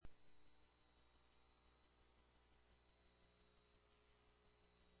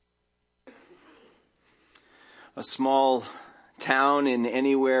A small town in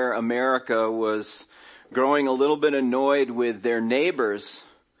Anywhere, America was growing a little bit annoyed with their neighbors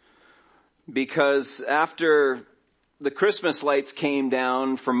because after the Christmas lights came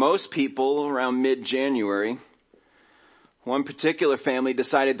down for most people around mid-January, one particular family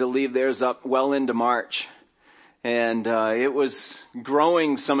decided to leave theirs up well into March. And it was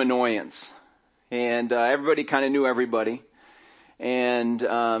growing some annoyance. And everybody kind of knew everybody. And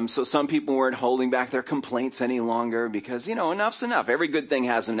so some people weren't holding back their complaints any longer because, enough's enough. Every good thing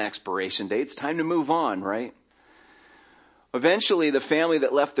has an expiration date. It's time to move on, right? Eventually, the family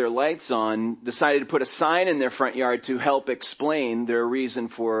that left their lights on decided to put a sign in their front yard to help explain their reason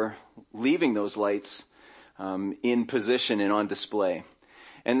for leaving those lights in position and on display.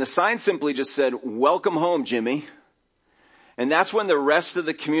 And the sign simply just said, "Welcome home, Jimmy." And that's when the rest of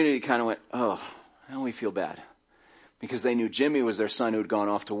the community kind of went, oh, now we feel bad. Because they knew Jimmy was their son who had gone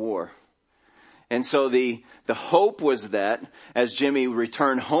off to war. And so the hope was that as Jimmy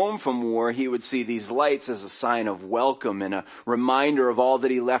returned home from war, he would see these lights as a sign of welcome and a reminder of all that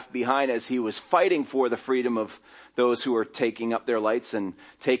he left behind as he was fighting for the freedom of those who were taking up their lights and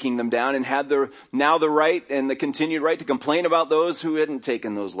taking them down and had the right and the continued right to complain about those who hadn't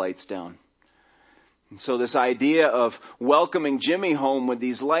taken those lights down. And so this idea of welcoming Jimmy home with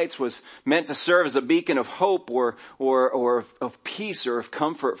these lights was meant to serve as a beacon of hope or of peace or of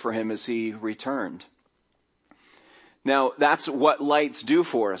comfort for him as he returned. Now, that's what lights do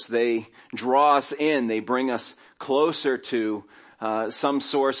for us. They draw us in. They bring us closer to some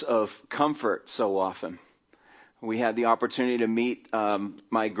source of comfort so often. We had the opportunity to meet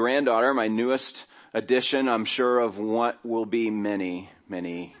my granddaughter, my newest addition, I'm sure, of what will be many,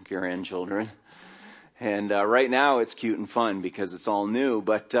 many grandchildren. And right now it's cute and fun because it's all new.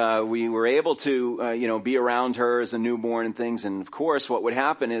 But we were able to, be around her as a newborn and things. And of course, what would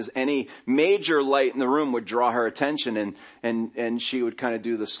happen is any major light in the room would draw her attention, and she would kind of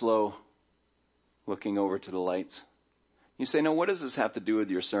do the slow looking over to the lights. You say, "No, what does this have to do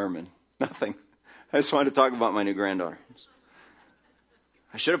with your sermon?" Nothing. I just wanted to talk about my new granddaughter.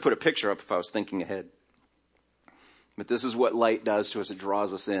 I should have put a picture up if I was thinking ahead. But this is what light does to us. It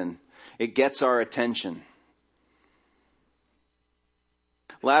draws us in. It gets our attention.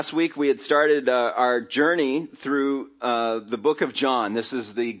 Last week we had started our journey through the book of John. This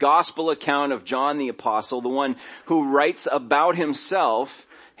is the gospel account of John the Apostle, the one who writes about himself.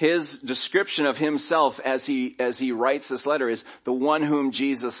 His description of himself as he writes this letter is the one whom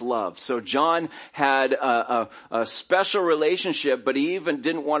Jesus loved. So John had a special relationship, but he even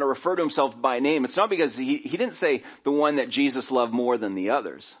didn't want to refer to himself by name. It's not because he didn't say the one that Jesus loved more than the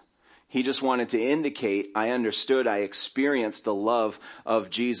others. He just wanted to indicate, I experienced the love of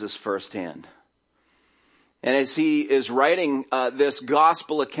Jesus firsthand. And as he is writing this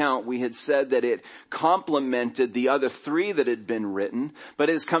gospel account, we had said that it complemented the other three that had been written,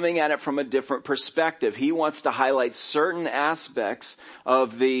 but is coming at it from a different perspective. He wants to highlight certain aspects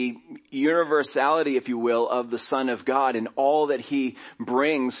of the universality, if you will, of the Son of God and all that he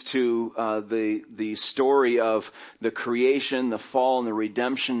brings to the story of the creation, the fall, and the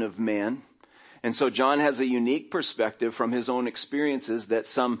redemption of man. And so John has a unique perspective from his own experiences that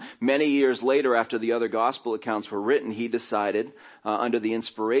some many years later, after the other gospel accounts were written, he decided, under the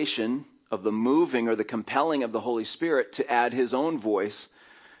inspiration of the moving or the compelling of the Holy Spirit, to add his own voice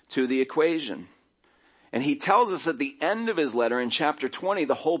to the equation. And he tells us at the end of his letter in chapter 20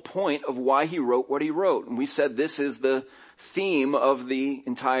 the whole point of why he wrote what he wrote. And we said this is the theme of the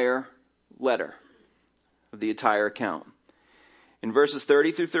entire letter, of the entire account. In verses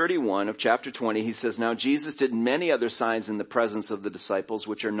 30 through 31 of chapter 20, he says, "Now Jesus did many other signs in the presence of the disciples,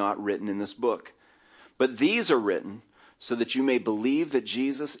 which are not written in this book. But these are written so that you may believe that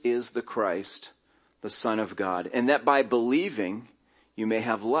Jesus is the Christ, the Son of God, and that by believing you may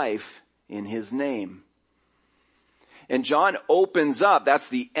have life in his name." And John opens up, that's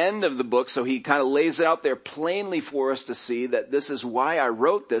the end of the book, so he kind of lays it out there plainly for us to see that this is why I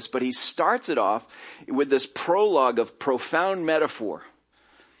wrote this, but he starts it off with this prologue of profound metaphor.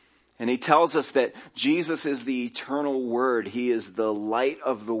 And he tells us that Jesus is the eternal Word. He is the light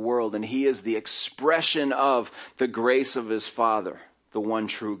of the world, and he is the expression of the grace of his Father, the one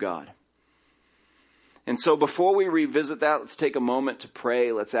true God. And so before we revisit that, let's take a moment to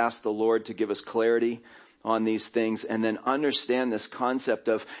pray. Let's ask the Lord to give us clarity on these things, and then understand this concept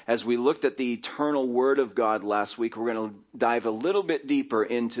of, as we looked at the eternal Word of God last week, we're going to dive a little bit deeper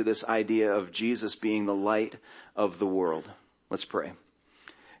into this idea of Jesus being the light of the world. Let's pray.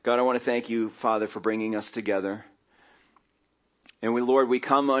 God, I want to thank you, Father, for bringing us together. And Lord, we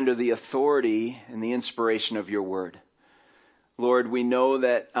come under the authority and the inspiration of your Word. Lord, we know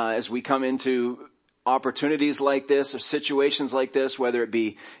that as we come into opportunities like this or situations like this, whether it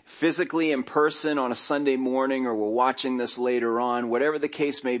be physically in person on a Sunday morning or we're watching this later on, whatever the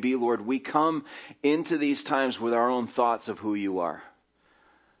case may be, Lord, we come into these times with our own thoughts of who you are.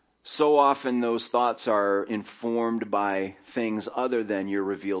 So often those thoughts are informed by things other than your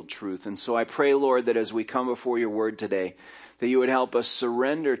revealed truth. And so I pray, Lord, that as we come before your word today, that you would help us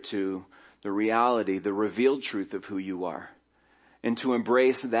surrender to the reality, the revealed truth of who you are, and to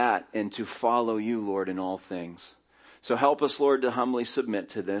embrace that and to follow you, Lord, in all things. So help us, Lord, to humbly submit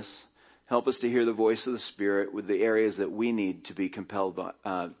to this. Help us to hear the voice of the Spirit with the areas that we need to be compelled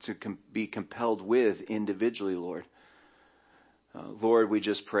by, be compelled with individually, Lord. Lord, we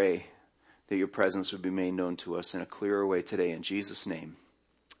just pray that your presence would be made known to us in a clearer way today. In Jesus' name,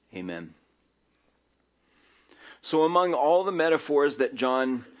 amen. So among all the metaphors that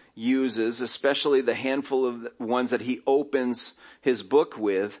John uses, especially the handful of ones that he opens his book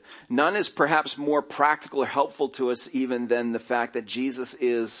with, none is perhaps more practical or helpful to us even than the fact that Jesus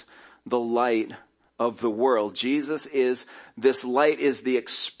is the light of the world. This light is the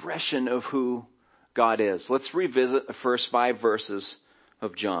expression of who God is. Let's revisit the first 5 verses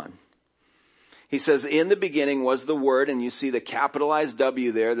of John. He says, in the beginning was the Word, and you see the capitalized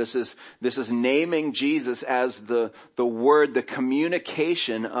W there. This is naming Jesus as the Word, the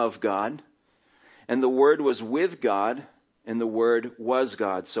communication of God. And the Word was with God, and the Word was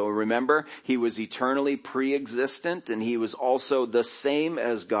God. So remember, he was eternally pre-existent, and he was also the same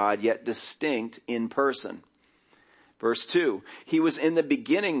as God, yet distinct in person. Verse 2, he was in the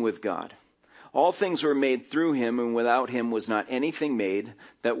beginning with God. All things were made through him, and without him was not anything made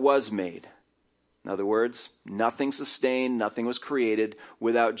that was made. In other words, nothing sustained, nothing was created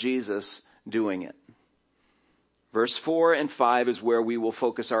without Jesus doing it. Verse 4 and 5 is where we will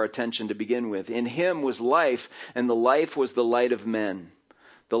focus our attention to begin with. In him was life, and the life was the light of men.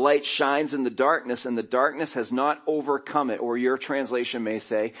 The light shines in the darkness, and the darkness has not overcome it. Or your translation may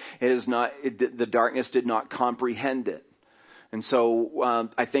say, the darkness did not comprehend it. And so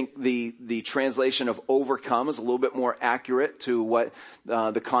I think the translation of overcome is a little bit more accurate to what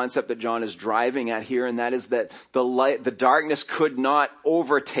the concept that John is driving at here, and that is that the darkness could not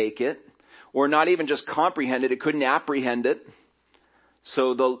overtake it, or not even just comprehend it. It couldn't apprehend it.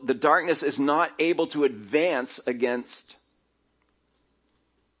 So the darkness is not able to advance against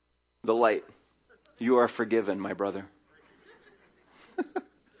the light. You are forgiven, my brother.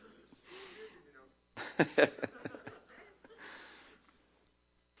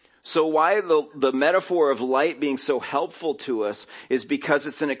 So why the metaphor of light being so helpful to us is because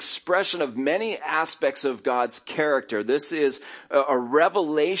it's an expression of many aspects of God's character. This is a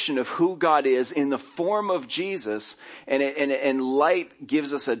revelation of who God is in the form of Jesus, and light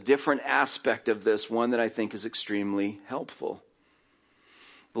gives us a different aspect of this, one that I think is extremely helpful.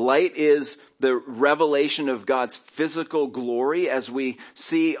 Light is the revelation of God's physical glory, as we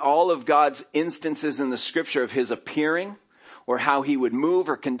see all of God's instances in the scripture of his appearing, or how he would move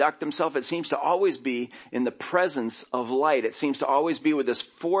or conduct himself. It seems to always be in the presence of light. It seems to always be with this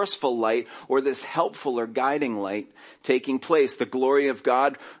forceful light or this helpful or guiding light taking place. The glory of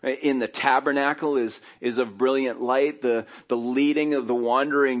God in the tabernacle is of brilliant light. The leading of the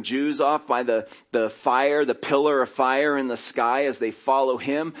wandering Jews off by the fire, the pillar of fire in the sky as they follow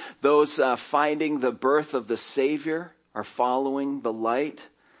him. Those finding the birth of the Savior are following the light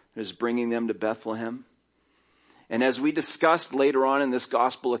that is bringing them to Bethlehem. And as we discussed later on in this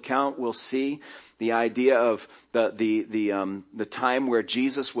gospel account, we'll see the idea of the time where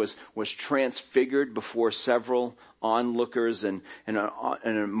Jesus was transfigured before several onlookers, and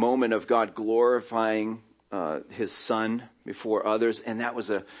a moment of God glorifying his Son before others. And that was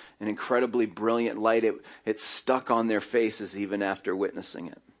an incredibly brilliant light. It stuck on their faces even after witnessing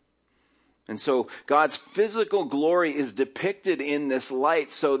it. And so God's physical glory is depicted in this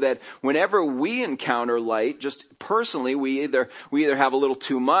light, so that whenever we encounter light, just personally, we either have a little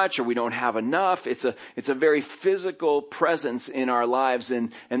too much or we don't have enough. It's a very physical presence in our lives,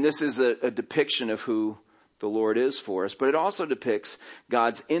 and this is a depiction of who the Lord is for us. But it also depicts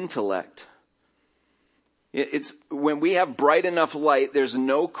God's intellect. It's when we have bright enough light, there's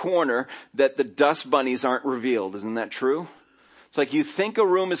no corner that the dust bunnies aren't revealed. Isn't that true? It's like you think a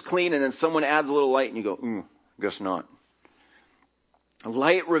room is clean and then someone adds a little light and you go, guess not.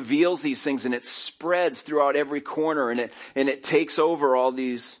 Light reveals these things, and it spreads throughout every corner, and it takes over all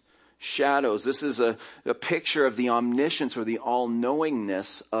these shadows. This is a picture of the omniscience or the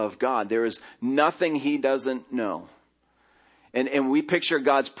all-knowingness of God. There is nothing he doesn't know. And we picture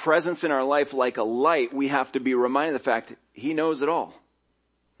God's presence in our life like a light. We have to be reminded of the fact he knows it all.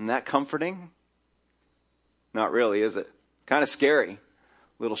 Isn't that comforting? Not really, is it? Kind of scary.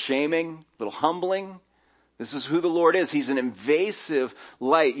 a little shaming, a little humbling. This is who the Lord is. He's an invasive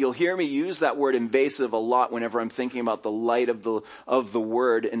light. You'll hear me use that word invasive a lot whenever I'm thinking about the light of the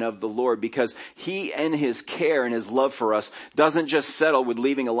Word and of the Lord, because He and His care and His love for us doesn't just settle with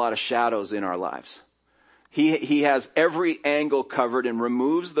leaving a lot of shadows in our lives. He has every angle covered and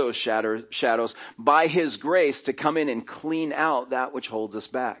removes those shadows by His grace to come in and clean out that which holds us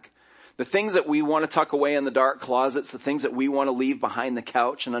back. The things that we want to tuck away in the dark closets, the things that we want to leave behind the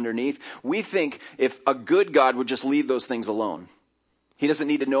couch and underneath, we think if a good God would just leave those things alone. He doesn't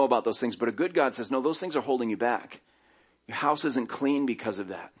need to know about those things, but a good God says, no, those things are holding you back. Your house isn't clean because of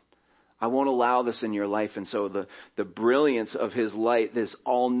that. I won't allow this in your life. And so the brilliance of His light, this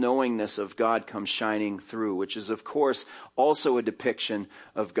all-knowingness of God comes shining through, which is, of course, also a depiction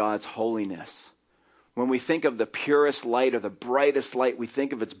of God's holiness. When we think of the purest light or the brightest light, we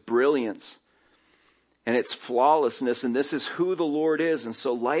think of its brilliance and its flawlessness, and this is who the Lord is. And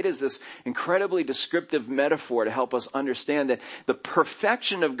so light is this incredibly descriptive metaphor to help us understand that the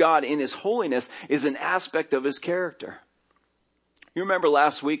perfection of God in His holiness is an aspect of His character. You remember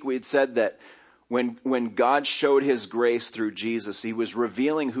last week we had said that when God showed His grace through Jesus, He was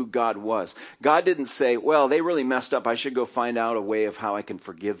revealing who God was. God didn't say, well, they really messed up. I should go find out a way of how I can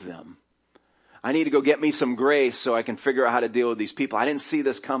forgive them. I need to go get me some grace so I can figure out how to deal with these people. I didn't see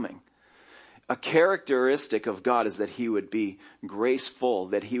this coming. A characteristic of God is that He would be graceful,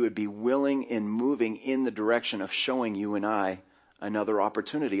 that He would be willing and moving in the direction of showing you and I another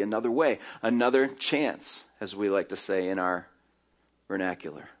opportunity, another way, another chance, as we like to say in our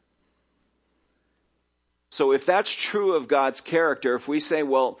vernacular. So if that's true of God's character, if we say,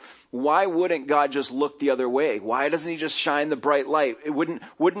 well, why wouldn't God just look the other way? Why doesn't He just shine the bright light?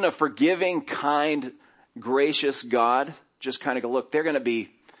 Wouldn't a forgiving, kind, gracious God just kind of go, look, they're going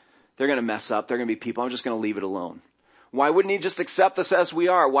to mess up. They're going to be people. I'm just going to leave it alone. Why wouldn't He just accept us as we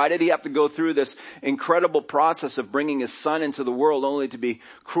are? Why did He have to go through this incredible process of bringing His Son into the world only to be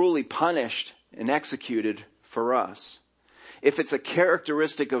cruelly punished and executed for us? If it's a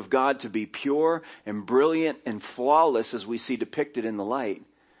characteristic of God to be pure and brilliant and flawless as we see depicted in the light,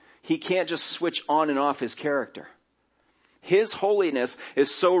 He can't just switch on and off His character. His holiness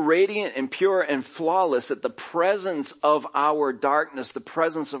is so radiant and pure and flawless that the presence of our darkness, the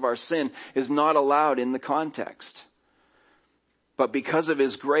presence of our sin, is not allowed in the context. But because of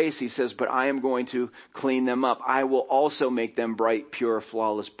His grace, He says, but I am going to clean them up. I will also make them bright, pure,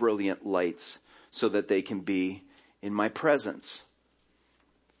 flawless, brilliant lights so that they can be in my presence.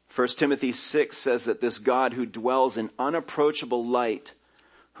 1 Timothy 6 says that this God who dwells in unapproachable light,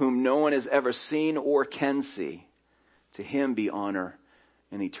 whom no one has ever seen or can see, to Him be honor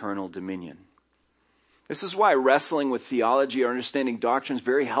and eternal dominion. This is why wrestling with theology or understanding doctrine is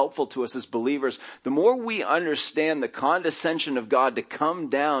very helpful to us as believers. The more we understand the condescension of God to come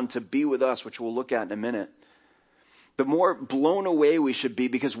down to be with us, which we'll look at in a minute, the more blown away we should be,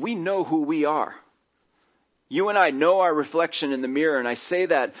 because we know who we are. You and I know our reflection in the mirror, and I say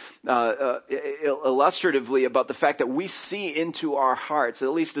that illustratively about the fact that we see into our hearts,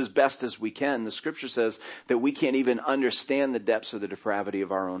 at least as best as we can. The Scripture says that we can't even understand the depths of the depravity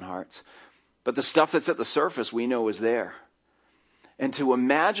of our own hearts. But the stuff that's at the surface we know is there. And to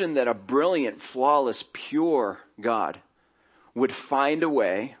imagine that a brilliant, flawless, pure God would find a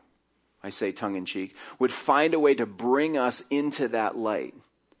way, I say tongue-in-cheek, would find a way to bring us into that light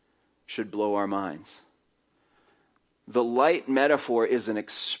should blow our minds. The light metaphor is an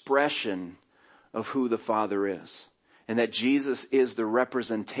expression of who the Father is, and that Jesus is the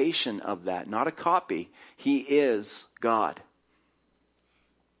representation of that, not a copy. He is God.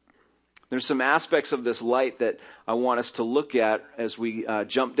 There's some aspects of this light that I want us to look at as we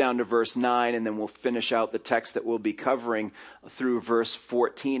jump down to verse 9, and then we'll finish out the text that we'll be covering through verse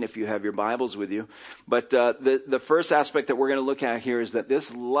 14 if you have your Bibles with you. But the first aspect that we're going to look at here is that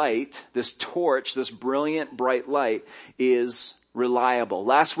this light, this torch, this brilliant, bright light is reliable.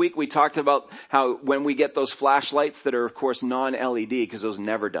 Last week we talked about how when we get those flashlights that are, of course, non-LED, because those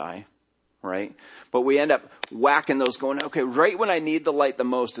never die, right? But we end up whacking those going, okay, right when I need the light the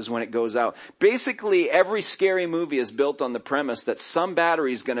most is when it goes out. Basically, every scary movie is built on the premise that some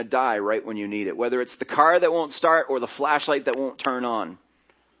battery is going to die right when you need it, whether it's the car that won't start or the flashlight that won't turn on.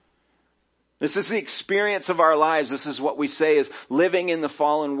 This is the experience of our lives. This is what we say is living in the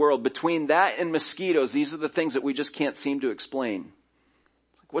fallen world. Between that and mosquitoes, these are the things that we just can't seem to explain.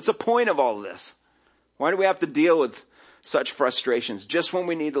 What's the point of all of this? Why do we have to deal with such frustrations? Just when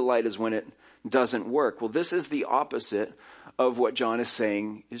we need the light is when it doesn't work. Well, this is the opposite of what John is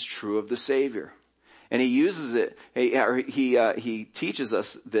saying is true of the Savior. And he uses it, he teaches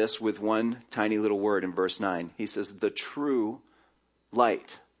us this with one tiny little word in verse 9. He says, the true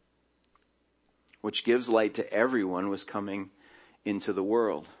light, which gives light to everyone, was coming into the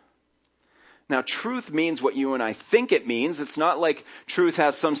world. Now, truth means what you and I think it means. It's not like truth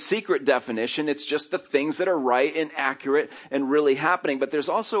has some secret definition. It's just the things that are right and accurate and really happening. But there's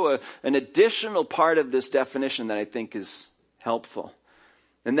also an additional part of this definition that I think is helpful,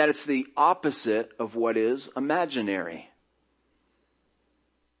 and that it's the opposite of what is imaginary.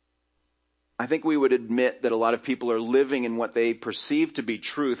 I think we would admit that a lot of people are living in what they perceive to be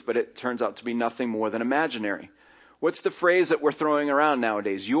truth, but it turns out to be nothing more than imaginary. What's the phrase that we're throwing around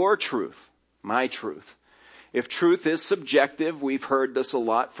nowadays? Your truth, my truth. If truth is subjective, we've heard this a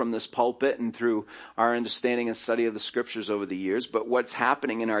lot from this pulpit and through our understanding and study of the scriptures over the years, but what's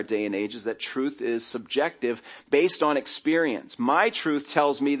happening in our day and age is that truth is subjective based on experience. My truth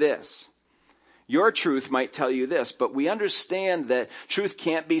tells me this. Your truth might tell you this, but we understand that truth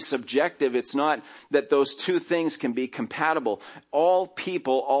can't be subjective. It's not that those two things can be compatible. All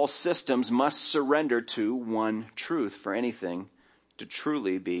people, all systems must surrender to one truth for anything to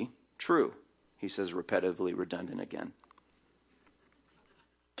truly be true. He says repetitively redundant again.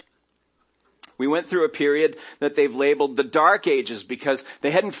 We went through a period that they've labeled the Dark Ages because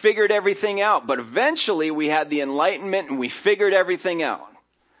they hadn't figured everything out. But eventually we had the Enlightenment and we figured everything out.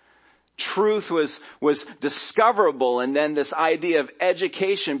 Truth was discoverable, and then this idea of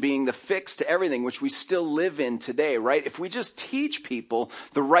education being the fix to everything, which we still live in today, right? If we just teach people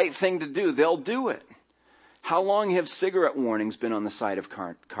the right thing to do, they'll do it. How long have cigarette warnings been on the side of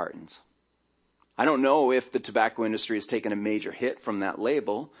cartons? I don't know if the tobacco industry has taken a major hit from that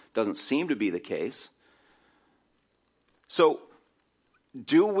label. Doesn't seem to be the case. So,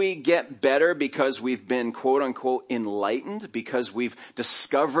 do we get better because we've been quote unquote enlightened, because we've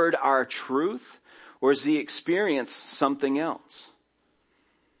discovered our truth? Or is the experience something else?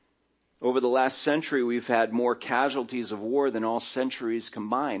 Over the last century, we've had more casualties of war than all centuries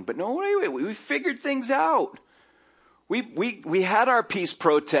combined. But no, wait, we figured things out. We had our peace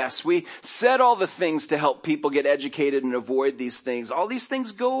protests. We said all the things to help people get educated and avoid these things. All these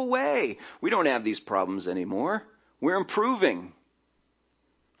things go away. We don't have these problems anymore. We're improving.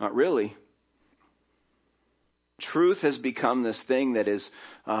 Not really. Truth has become this thing that is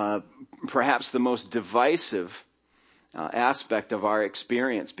perhaps the most divisive aspect of our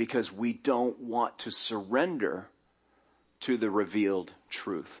experience, because we don't want to surrender to the revealed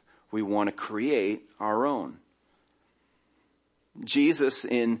truth. We want to create our own. Jesus,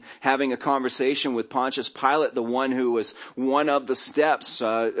 in having a conversation with Pontius Pilate, the one who was one of the steps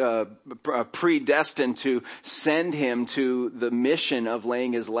predestined to send him to the mission of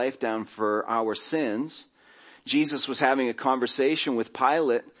laying his life down for our sins, Jesus was having a conversation with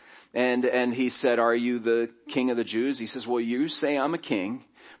Pilate, and he said, "Are you the king of the Jews?" He says, "Well, you say I'm a king,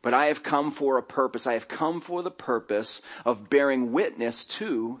 but I have come for a purpose. I have come for the purpose of bearing witness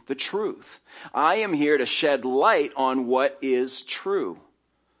to the truth. I am here to shed light on what is true."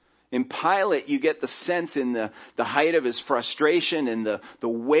 In Pilate, you get the sense in the height of his frustration and the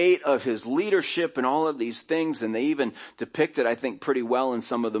weight of his leadership and all of these things. And they even depict it, I think, pretty well in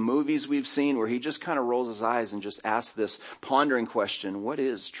some of the movies we've seen, where he just kind of rolls his eyes and just asks this pondering question: what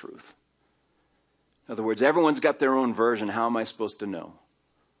is truth? In other words, everyone's got their own version. How am I supposed to know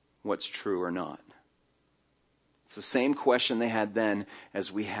what's true or not? It's the same question they had then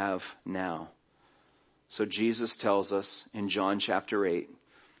as we have now. So Jesus tells us in John chapter 8,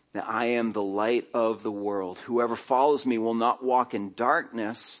 that I am the light of the world. Whoever follows me will not walk in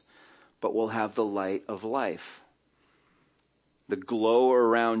darkness, but will have the light of life. The glow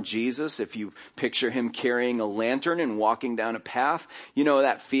around Jesus, if you picture him carrying a lantern and walking down a path, you know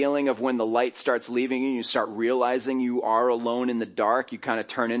that feeling of when the light starts leaving you and you start realizing you are alone in the dark. You kind of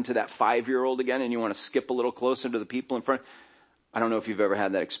turn into that 5-year-old again and you want to skip a little closer to the people in front. I don't know if you've ever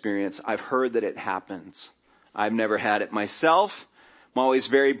had that experience. I've heard that it happens. I've never had it myself. I'm always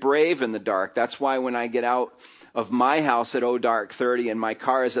very brave in the dark. That's why when I get out of my house at dark 30 and my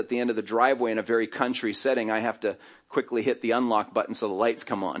car is at the end of the driveway in a very country setting, I have to quickly hit the unlock button so the lights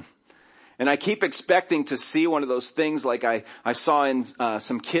come on. And I keep expecting to see one of those things like I saw in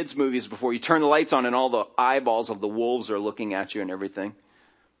some kids' movies before. You turn the lights on and all the eyeballs of the wolves are looking at you and everything.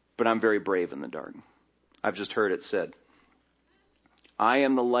 But I'm very brave in the dark. I've just heard it said. I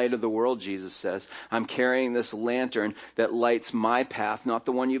am the light of the world, Jesus says. I'm carrying this lantern that lights my path, not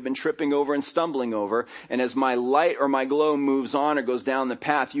the one you've been tripping over and stumbling over. And as my light or my glow moves on or goes down the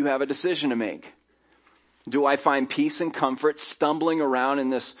path, you have a decision to make. Do I find peace and comfort stumbling around in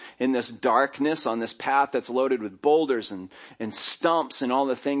this darkness on this path that's loaded with boulders and stumps and all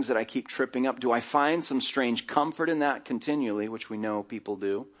the things that I keep tripping up? Do I find some strange comfort in that continually, which we know people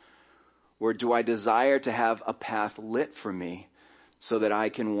do? Or do I desire to have a path lit for me so that I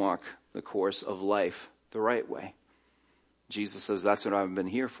can walk the course of life the right way. Jesus says, that's what I've been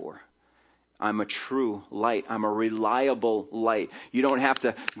here for. I'm a true light. I'm a reliable light. You don't have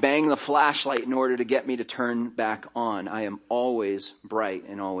to bang the flashlight in order to get me to turn back on. I am always bright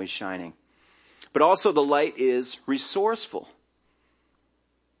and always shining. But also the light is resourceful.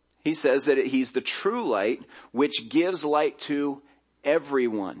 He says that he's the true light, which gives light to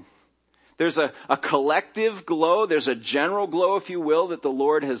everyone. There's a collective glow. There's a general glow, if you will, that the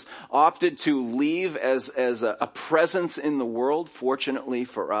Lord has opted to leave as a presence in the world, fortunately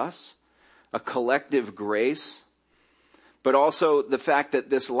for us. A collective grace. But also the fact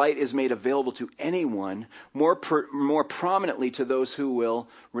that this light is made available to anyone, more prominently to those who will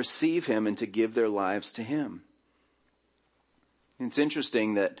receive him and to give their lives to him. It's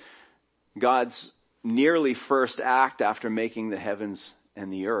interesting that God's nearly first act after making the heavens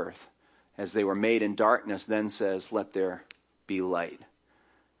and the earth, as they were made in darkness, then says, let there be light.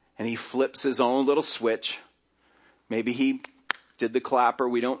 And he flips his own little switch. Maybe he did the clapper,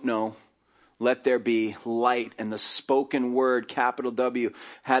 we don't know. Let there be light. And the spoken word, capital W,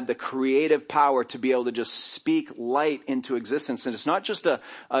 had the creative power to be able to just speak light into existence. And it's not just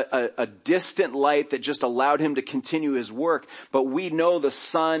a distant light that just allowed him to continue his work, but we know the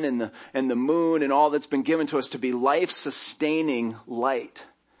sun and the moon and all that's been given to us to be life-sustaining light.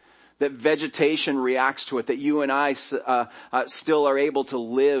 That vegetation reacts to it, that you and I still are able to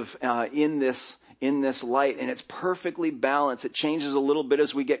live in this light, and it's perfectly balanced. It changes a little bit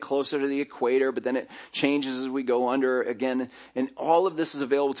as we get closer to the equator, but then it changes as we go under again. And all of this is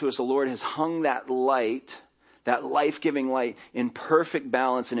available to us. The Lord has hung that light, that life-giving light, in perfect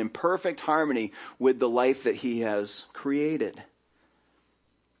balance and in perfect harmony with the life that he has created.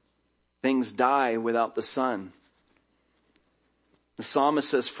 Things die without the sun. The psalmist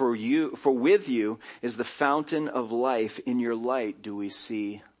says, for with you is the fountain of life. In your light do we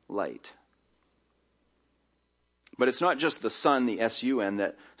see light. But it's not just the sun, the S-U-N,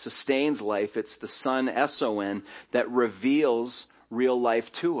 that sustains life. It's the sun, S-O-N, that reveals real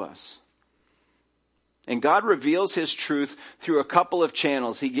life to us. And God reveals his truth through a couple of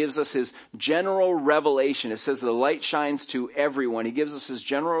channels. He gives us his general revelation. It says the light shines to everyone. He gives us his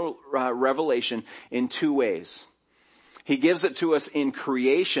general revelation in two ways. He gives it to us in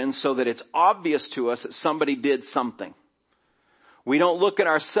creation so that it's obvious to us that somebody did something. We don't look at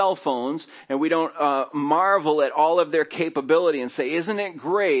our cell phones and we don't marvel at all of their capability and say, isn't it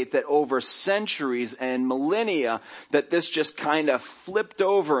great that over centuries and millennia that this just kind of flipped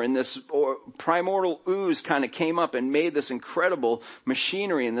over and this primordial ooze kind of came up and made this incredible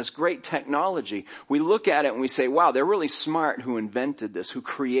machinery and this great technology. We look at it and we say, wow, they're really smart who invented this, who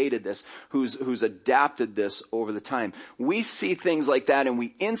created this, who's adapted this over the time. We see things like that and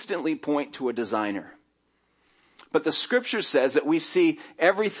we instantly point to a designer. But the scripture says that we see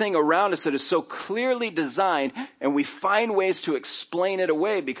everything around us that is so clearly designed and we find ways to explain it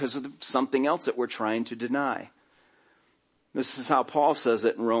away because of something else that we're trying to deny. This is how Paul says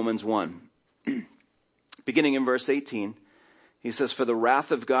it in Romans 1. Beginning in verse 18, he says, for the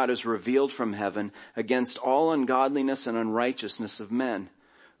wrath of God is revealed from heaven against all ungodliness and unrighteousness of men,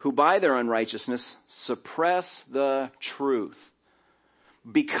 who by their unrighteousness suppress the truth.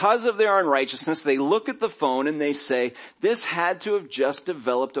 Because of their unrighteousness, they look at the phone and they say, this had to have just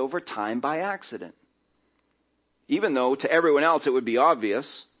developed over time by accident. Even though to everyone else it would be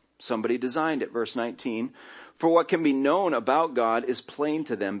obvious, somebody designed it. Verse 19, for what can be known about God is plain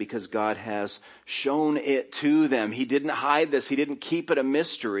to them because God has shown it to them. He didn't hide this. He didn't keep it a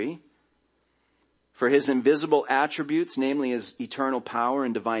mystery. For his invisible attributes, namely his eternal power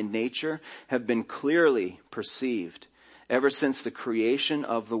and divine nature, have been clearly perceived ever since the creation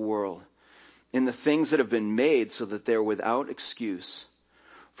of the world, in the things that have been made so that they're without excuse.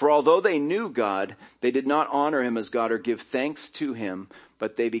 For although they knew God, they did not honor him as God or give thanks to him,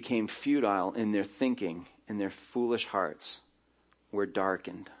 but they became futile in their thinking, and their foolish hearts were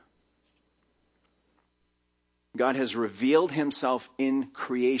darkened. God has revealed himself in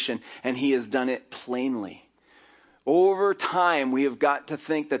creation, and he has done it plainly. Over time, we have got to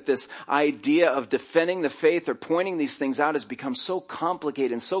think that this idea of defending the faith or pointing these things out has become so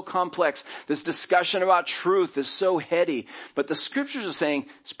complicated and so complex. This discussion about truth is so heady. But the scriptures are saying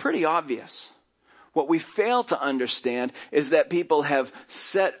it's pretty obvious. What we fail to understand is that people have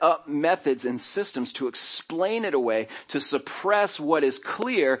set up methods and systems to explain it away, to suppress what is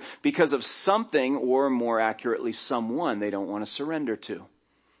clear because of something, or more accurately, someone they don't want to surrender to.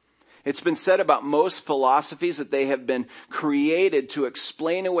 It's been said about most philosophies that they have been created to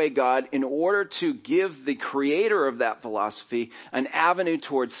explain away God in order to give the creator of that philosophy an avenue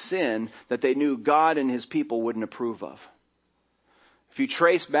towards sin that they knew God and his people wouldn't approve of. If you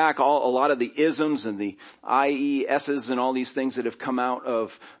trace back a lot of the isms and the IESs and all these things that have come out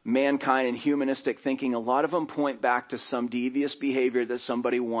of mankind and humanistic thinking, a lot of them point back to some devious behavior that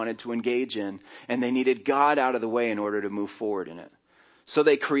somebody wanted to engage in, and they needed God out of the way in order to move forward in it. So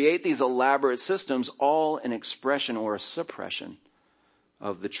they create these elaborate systems, all an expression or a suppression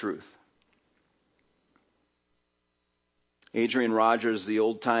of the truth. Adrian Rogers, the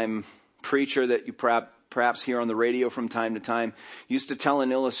old-time preacher that you perhaps hear on the radio from time to time, used to tell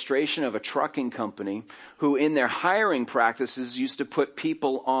an illustration of a trucking company who in their hiring practices used to put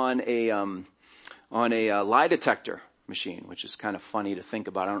people on a lie detector machine, which is kind of funny to think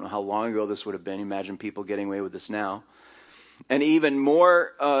about. I don't know how long ago this would have been. Imagine people getting away with this now. And even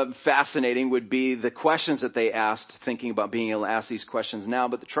more fascinating would be the questions that they asked, thinking about being able to ask these questions now.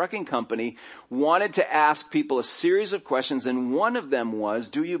 But the trucking company wanted to ask people a series of questions, and one of them was,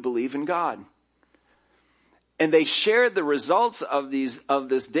 do you believe in God? And they shared the results of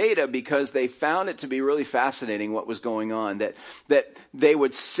this data because they found it to be really fascinating what was going on. That they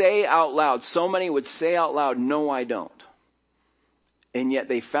would say out loud, so many would say out loud, no, I don't. And yet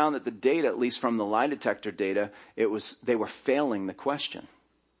they found that the data, at least from the lie detector data, they were failing the question.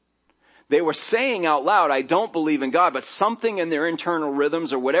 They were saying out loud, I don't believe in God, but something in their internal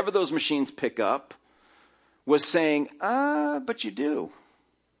rhythms or whatever those machines pick up was saying, but you do.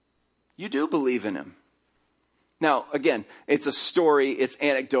 You do believe in him. Now, again, it's a story, it's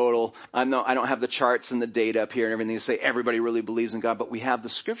anecdotal. I don't have the charts and the data up here and everything to say everybody really believes in God, but we have the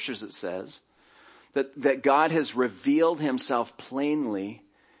scriptures that says that God has revealed himself plainly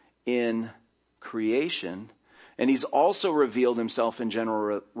in creation, and he's also revealed himself in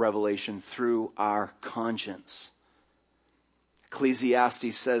general revelation through our conscience.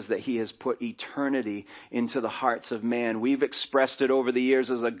 Ecclesiastes says that he has put eternity into the hearts of man. We've expressed it over the years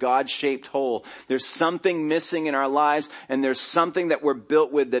as a God-shaped whole. There's something missing in our lives, and there's something that we're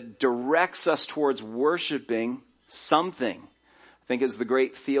built with that directs us towards worshiping something. I think it's the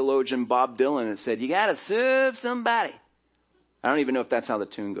great theologian Bob Dylan that said, you gotta serve somebody. I don't even know if that's how the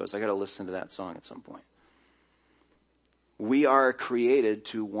tune goes. I gotta listen to that song at some point. We are created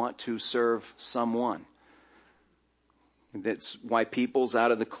to want to serve someone. That's why peoples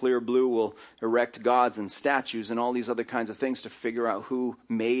out of the clear blue will erect gods and statues and all these other kinds of things to figure out who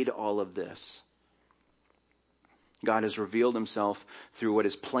made all of this. God has revealed himself through what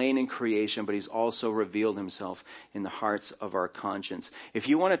is plain in creation, but he's also revealed himself in the hearts of our conscience. If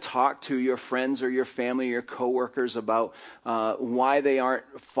you want to talk to your friends or your family or your coworkers about why they aren't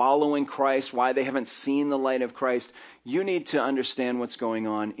following Christ, why they haven't seen the light of Christ, you need to understand what's going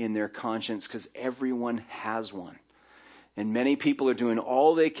on in their conscience, because everyone has one. And many people are doing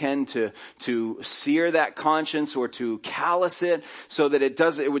all they can to sear that conscience or to callous it so that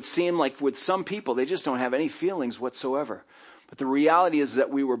it would seem like with some people, they just don't have any feelings whatsoever. But the reality is that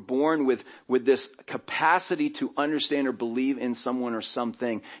we were born with this capacity to understand or believe in someone or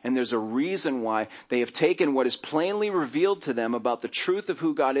something. And there's a reason why they have taken what is plainly revealed to them about the truth of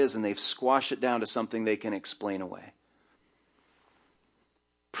who God is, and they've squashed it down to something they can explain away.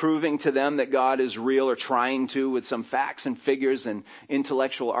 Proving to them that God is real, or trying to with some facts and figures and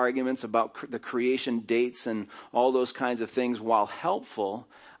intellectual arguments about the creation dates and all those kinds of things, while helpful,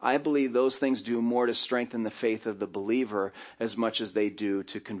 I believe those things do more to strengthen the faith of the believer as much as they do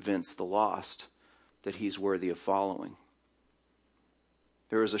to convince the lost that he's worthy of following.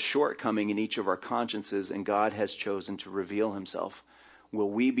 There is a shortcoming in each of our consciences, and God has chosen to reveal himself. Will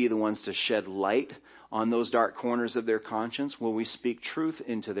we be the ones to shed light on those dark corners of their conscience? Will we speak truth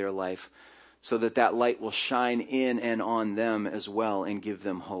into their life so that that light will shine in and on them as well and give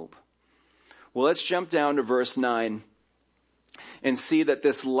them hope? Well, let's jump down to verse 9 and see that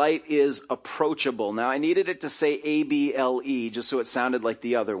this light is approachable. Now, I needed it to say A-B-L-E just so it sounded like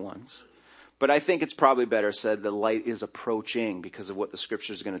the other ones. But I think it's probably better said the light is approaching because of what the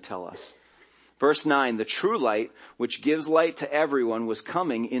scripture is going to tell us. Verse 9, the true light, which gives light to everyone, was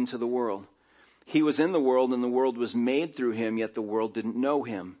coming into the world. He was in the world, and the world was made through him, yet the world didn't know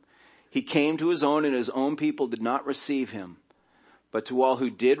him. He came to his own, and his own people did not receive him. But to all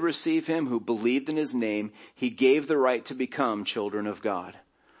who did receive him, who believed in his name, he gave the right to become children of God,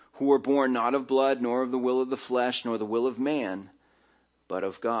 who were born not of blood, nor of the will of the flesh, nor the will of man, but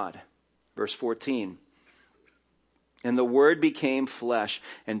of God. Verse 14. And the Word became flesh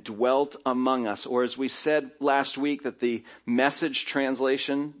and dwelt among us. Or as we said last week, that the Message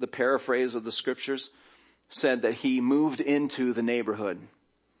translation, the paraphrase of the scriptures, said that he moved into the neighborhood.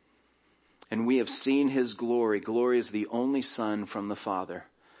 And we have seen his glory. Glory is the only Son from the Father,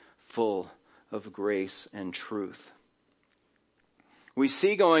 full of grace and truth. We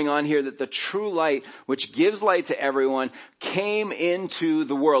see going on here that the true light, which gives light to everyone, came into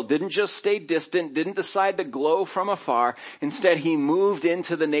the world. Didn't just stay distant, didn't decide to glow from afar. Instead, he moved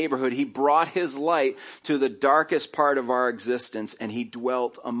into the neighborhood. He brought his light to the darkest part of our existence, and he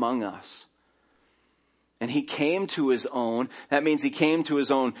dwelt among us. And he came to his own. That means he came to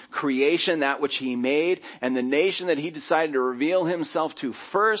his own creation, that which he made. And the nation that he decided to reveal himself to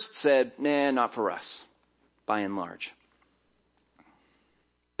first said, nah, not for us, by and large.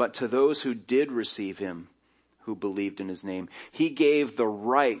 But to those who did receive him, who believed in his name, he gave the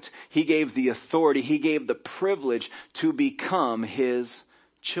right, he gave the authority, he gave the privilege to become his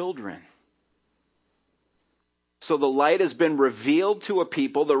children. So the light has been revealed to a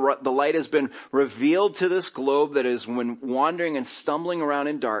people. The light has been revealed to this globe that is wandering and stumbling around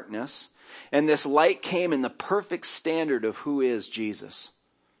in darkness. And this light came in the perfect standard of who is Jesus.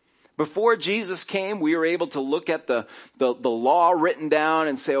 Before Jesus came, we were able to look at the law written down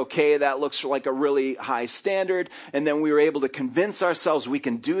and say, okay, that looks like a really high standard. And then we were able to convince ourselves we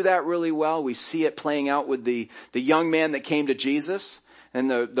can do that really well. We see it playing out with the young man that came to Jesus. And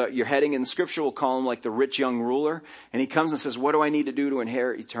your heading in the scripture will call him like the rich young ruler. And he comes and says, what do I need to do to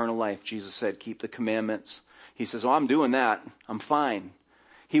inherit eternal life? Jesus said, keep the commandments. He says, I'm doing that. I'm fine.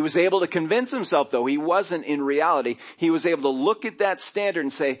 He was able to convince himself, though. He wasn't in reality. He was able to look at that standard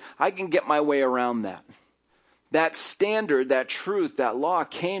and say, I can get my way around that. That standard, that truth, that law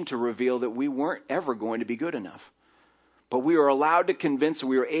came to reveal that we weren't ever going to be good enough. But we were allowed to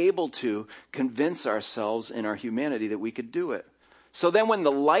we were able to convince ourselves in our humanity that we could do it. So then when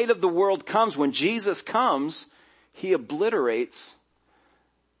the light of the world comes, when Jesus comes, he obliterates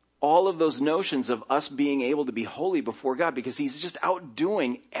all of those notions of us being able to be holy before God, because he's just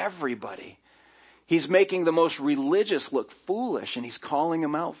outdoing everybody. He's making the most religious look foolish, and he's calling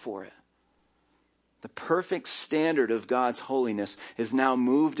them out for it. The perfect standard of God's holiness is now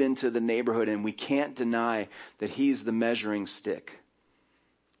moved into the neighborhood, and we can't deny that he's the measuring stick.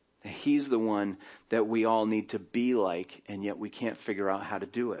 That he's the one that we all need to be like, and yet we can't figure out how to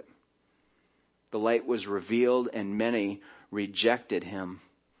do it. The light was revealed, and many rejected him.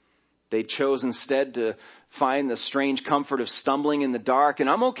 They chose instead to find the strange comfort of stumbling in the dark. And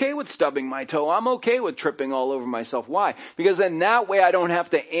I'm okay with stubbing my toe. I'm okay with tripping all over myself. Why? Because then that way I don't have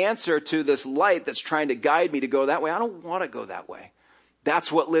to answer to this light that's trying to guide me to go that way. I don't want to go that way. That's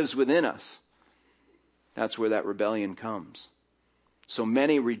what lives within us. That's where that rebellion comes. So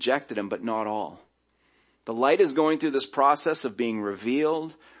many rejected him, but not all. The light is going through this process of being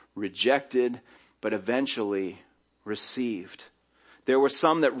revealed, rejected, but eventually received. There were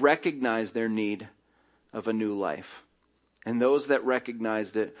some that recognized their need of a new life. And those that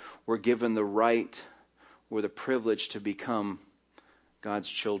recognized it were given the right or the privilege to become God's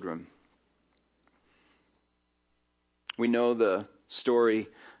children. We know the story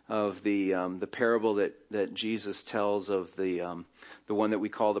of the parable that Jesus tells of the one that we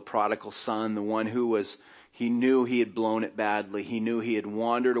call the prodigal son, the one who he knew he had blown it badly. He knew he had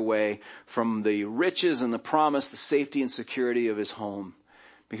wandered away from the riches and the promise, the safety and security of his home.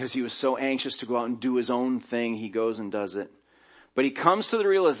 Because he was so anxious to go out and do his own thing, he goes and does it. But he comes to the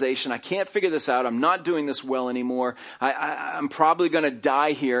realization, I can't figure this out. I'm not doing this well anymore. I'm probably going to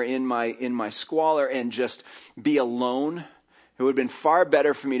die here in my squalor and just be alone. It would have been far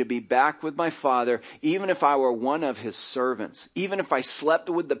better for me to be back with my father, even if I were one of his servants. Even if I slept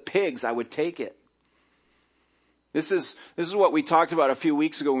with the pigs, I would take it. This is what we talked about a few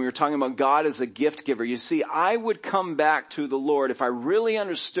weeks ago when we were talking about God as a gift giver. You see, I would come back to the Lord if I really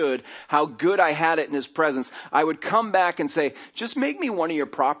understood how good I had it in his presence. I would come back and say, just make me one of your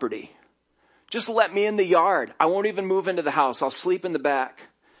property. Just let me in the yard. I won't even move into the house. I'll sleep in the back.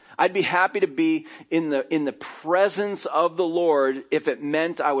 I'd be happy to be in the presence of the Lord if it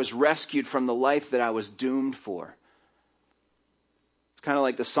meant I was rescued from the life that I was doomed for. It's kind of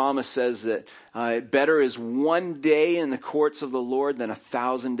like the psalmist says that better is one day in the courts of the Lord than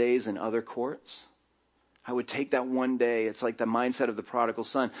 1,000 days in other courts. I would take that one day. It's like the mindset of the prodigal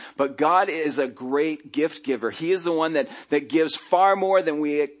son. But God is a great gift giver. He is the one that gives far more than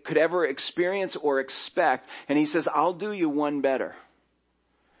we could ever experience or expect. And he says, I'll do you one better.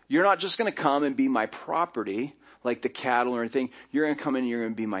 You're not just going to come and be my property like the cattle or anything. You're going to come in and you're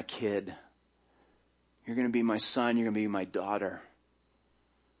going to be my kid. You're going to be my son. You're going to be my daughter.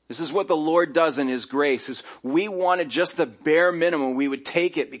 This is what the Lord does in his grace. Is we wanted just the bare minimum. We would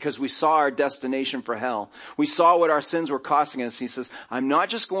take it because we saw our destination for hell. We saw what our sins were costing us. He says, I'm not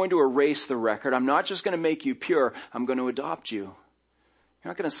just going to erase the record. I'm not just going to make you pure. I'm going to adopt you.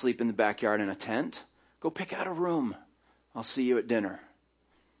 You're not going to sleep in the backyard in a tent. Go pick out a room. I'll see you at dinner.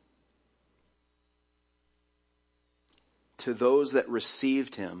 to those that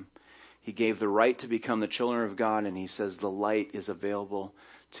received him, he gave the right to become the children of God, and he says the light is available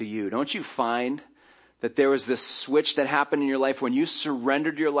to you. Don't you find that there was this switch that happened in your life when you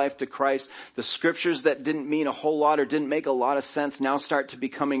surrendered your life to Christ? The scriptures that didn't mean a whole lot or didn't make a lot of sense now start to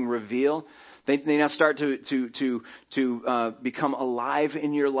becoming revealed. They now start to become alive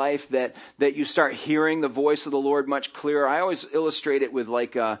in your life, that you start hearing the voice of the Lord much clearer. I always illustrate it with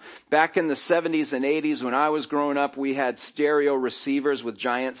back in the 70s and 80s when I was growing up, we had stereo receivers with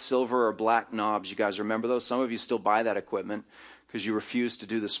giant silver or black knobs. You guys remember those? Some of you still buy that equipment because you refuse to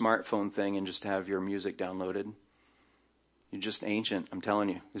do the smartphone thing and just have your music downloaded. You're just ancient, I'm telling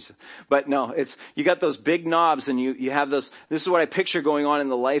you. But no, you got those big knobs and you have those. This is what I picture going on in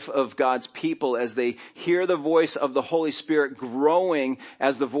the life of God's people as they hear the voice of the Holy Spirit growing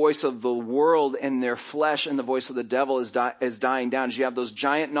as the voice of the world and their flesh and the voice of the devil is dying down. As you have those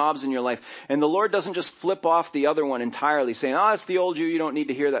giant knobs in your life. And the Lord doesn't just flip off the other one entirely saying, it's the old you don't need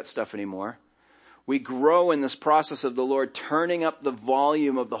to hear that stuff anymore. We grow in this process of the Lord turning up the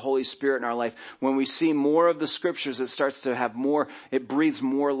volume of the Holy Spirit in our life. When we see more of the scriptures, it starts to have more, it breathes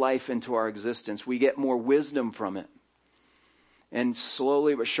more life into our existence. We get more wisdom from it. And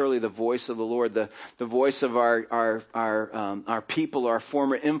slowly but surely the voice of the Lord, the voice of our people, our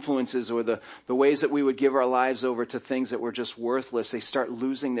former influences, or the ways that we would give our lives over to things that were just worthless, they start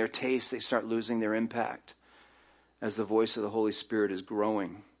losing their taste, they start losing their impact as the voice of the Holy Spirit is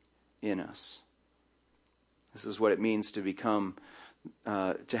growing in us. This is what it means to become,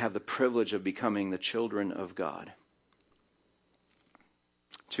 to have the privilege of becoming the children of God.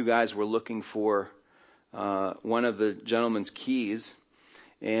 Two guys were looking for one of the gentleman's keys,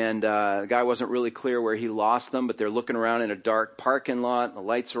 and the guy wasn't really clear where he lost them, but they're looking around in a dark parking lot, and the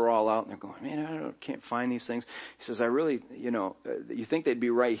lights are all out, and they're going, man, I can't find these things. He says, I really, you think they'd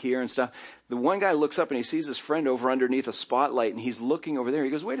be right here and stuff. The one guy looks up and he sees his friend over underneath a spotlight, and he's looking over there. He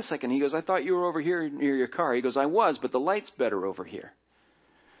goes, wait a second. He goes, I thought you were over here near your car. He goes, I was, but the light's better over here.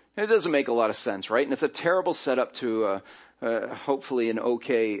 And it doesn't make a lot of sense, right? And it's a terrible setup to hopefully an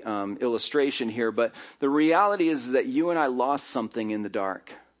okay illustration here, but the reality is that you and I lost something in the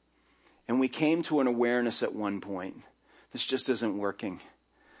dark. And we came to an awareness at one point. This just isn't working.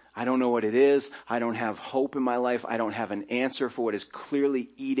 I don't know what it is. I don't have hope in my life. I don't have an answer for what is clearly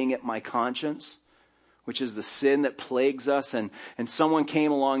eating at my conscience, which is the sin that plagues us. And someone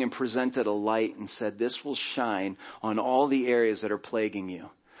came along and presented a light and said, this will shine on all the areas that are plaguing you.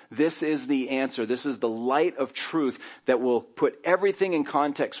 This is the answer. This is the light of truth that will put everything in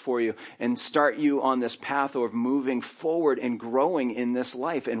context for you and start you on this path of moving forward and growing in this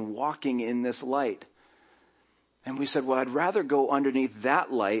life and walking in this light. And we said, well, I'd rather go underneath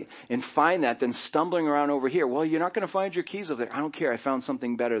that light and find that than stumbling around over here. Well, you're not going to find your keys over there. I don't care. I found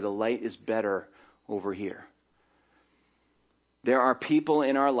something better. The light is better over here. There are people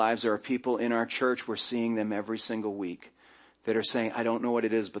in our lives. There are people in our church. We're seeing them every single week that are saying, I don't know what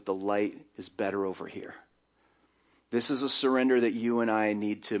it is, but the light is better over here. This is a surrender that you and I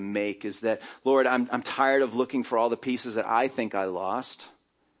need to make, is that, Lord, I'm tired of looking for all the pieces that I think I lost.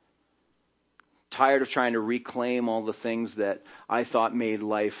 Tired of trying to reclaim all the things that I thought made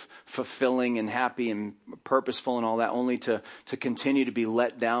life fulfilling and happy and purposeful and all that, only to continue to be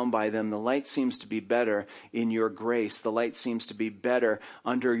let down by them. The light seems to be better in your grace. The light seems to be better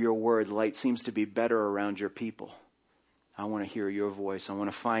under your word. The light seems to be better around your people. I want to hear your voice. I want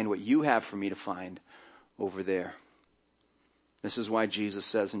to find what you have for me to find over there. This is why Jesus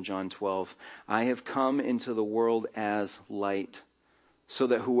says in John 12, I have come into the world as light, so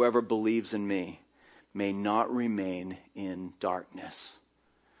that whoever believes in me may not remain in darkness.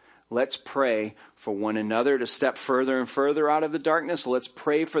 Let's pray for one another to step further and further out of the darkness. Let's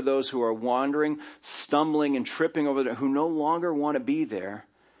pray for those who are wandering, stumbling, and tripping over there, who no longer want to be there.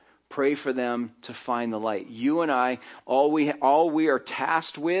 Pray for them to find the light. You and I, all we are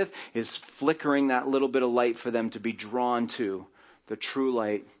tasked with is flickering that little bit of light for them to be drawn to the true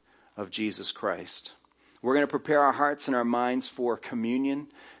light of Jesus Christ. We're going to prepare our hearts and our minds for communion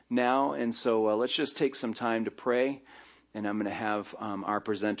now. And so let's just take some time to pray. And I'm going to have our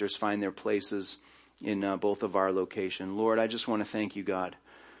presenters find their places in both of our location. Lord, I just want to thank you, God,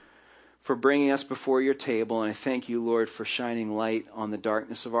 for bringing us before your table. And I thank you, Lord, for shining light on the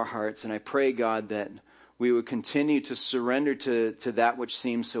darkness of our hearts. And I pray, God, that we would continue to surrender to that which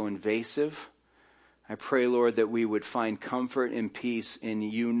seems so invasive. I pray, Lord, that we would find comfort and peace in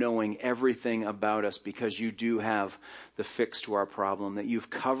you knowing everything about us, because you do have the fix to our problem, that you've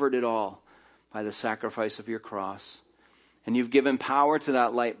covered it all by the sacrifice of your cross. And you've given power to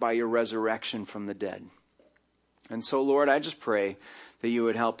that light by your resurrection from the dead. And so, Lord, I just pray that you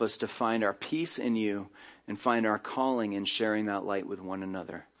would help us to find our peace in you and find our calling in sharing that light with one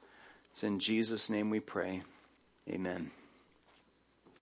another. It's in Jesus' name we pray. Amen.